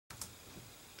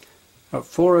At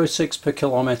 4:06 per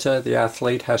kilometer, the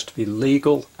athlete has to be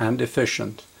legal and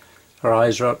efficient. Her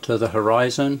eyes are up to the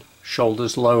horizon,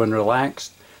 shoulders low and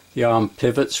relaxed. The arm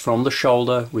pivots from the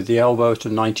shoulder with the elbow at a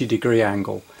 90-degree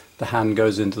angle. The hand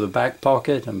goes into the back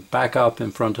pocket and back up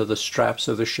in front of the straps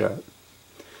of the shirt.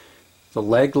 The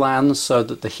leg lands so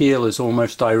that the heel is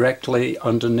almost directly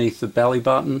underneath the belly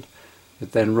button.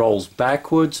 It then rolls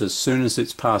backwards. As soon as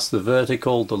it's past the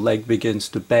vertical, the leg begins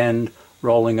to bend,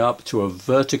 rolling up to a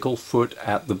vertical foot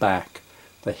at the back.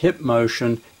 The hip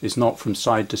motion is not from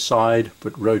side to side,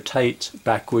 but rotates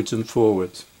backwards and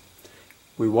forwards.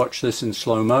 We watch this in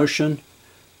slow motion.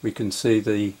 We can see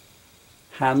the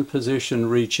hand position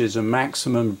reaches a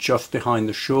maximum just behind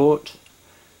the short,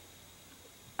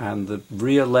 and the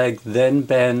rear leg then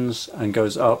bends and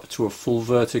goes up to a full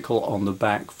vertical on the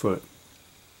back foot.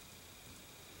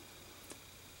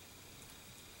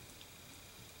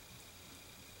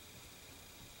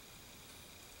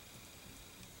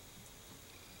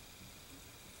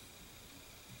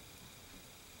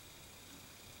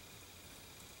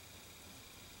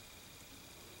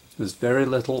 There's very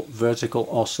little vertical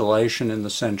oscillation in the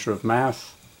center of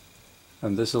mouth,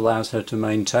 and this allows her to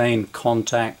maintain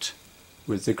contact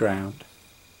with the ground.